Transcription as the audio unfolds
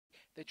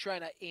the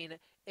trainer in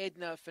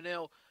Edna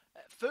Fennell.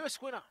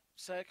 First winner,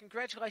 so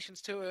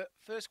congratulations to her.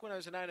 First winner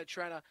as an owner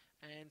trainer,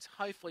 and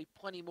hopefully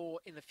plenty more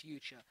in the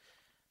future.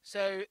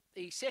 So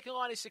the second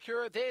line is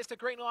secure. There's the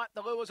green light.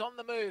 The lure's on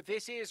the move.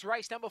 This is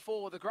race number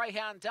 4, the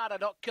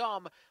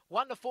greyhounddata.com.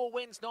 1 to 4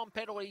 wins,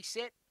 non-penalty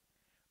set.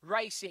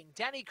 Racing.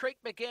 Danny Creek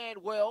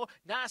began well.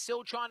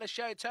 Narsil trying to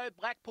show toe.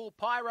 Blackpool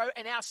Pyro.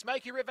 And now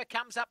Smoky River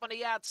comes up on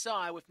the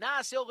outside with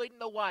Narsil leading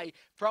the way.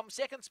 From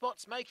second spot,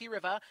 Smoky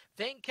River.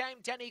 Then came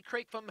Danny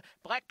Creek from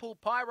Blackpool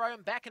Pyro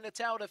and back in the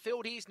tail to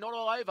field. He's not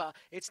all over.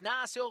 It's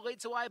Narsil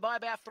leads away by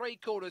about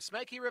 3/4.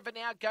 Smoky River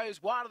now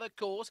goes wide of the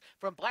course.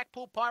 From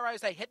Blackpool Pyro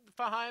as they head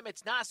for home.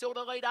 It's Narsil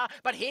the leader.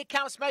 But here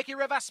comes Smoky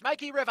River.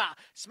 Smoky River.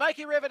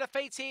 Smoky River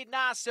defeats here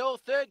Narsil.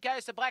 Third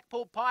goes to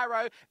Blackpool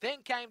Pyro.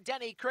 Then came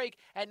Danny Creek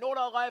and not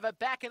all over,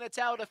 back in the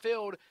tail to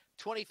field.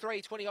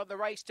 23:20 on the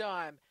race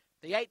time.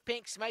 The 8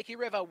 pink Smoky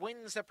River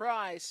wins the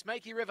prize.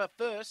 Smoky River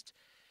first,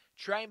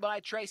 trained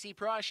by Tracy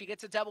Price. She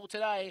gets a double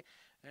today,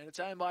 and it's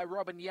owned by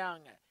Robin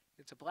Young.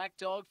 It's a black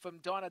dog from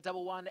Dinah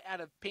 11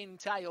 out of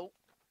Pintail.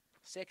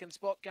 Second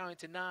spot going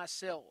to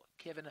Narsil.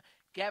 Kevin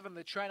Gavin,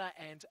 the trainer,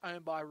 and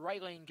owned by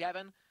Raylene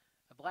Gavin.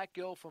 A black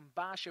girl from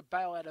Barsha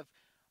Bale out of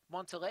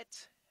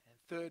Montelet. And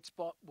third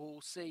spot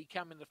we'll see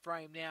come in the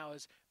frame now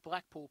as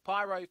Blackpool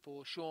Pyro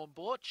for Sean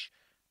Borch.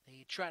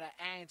 The trainer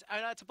and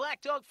owner. It's a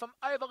black dog from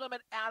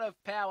Overlimit out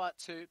of power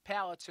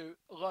to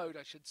load,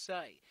 I should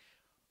say.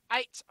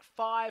 8,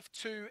 5,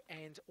 2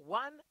 and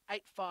 1.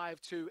 8, 5,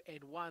 2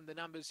 and 1. The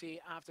numbers here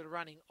after the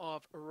running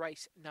of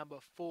race number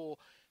 4.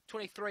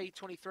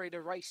 23:23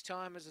 to race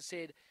time, as I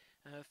said.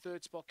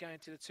 Third spot going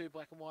to the 2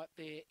 black and white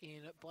there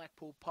in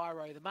Blackpool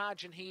Pyro. The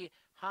margin here,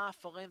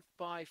 half a length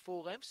by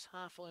 4 lengths.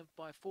 Half a length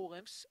by 4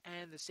 lengths.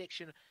 And the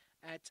section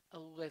at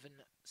 11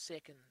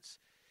 seconds.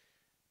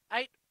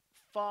 8,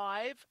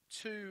 5,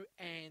 2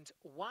 and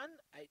 1.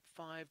 8,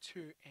 5,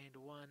 2 and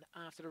 1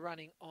 after the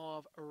running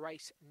of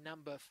race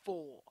number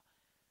 4.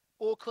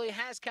 All clear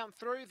has come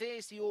through.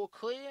 There's the all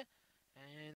clear. And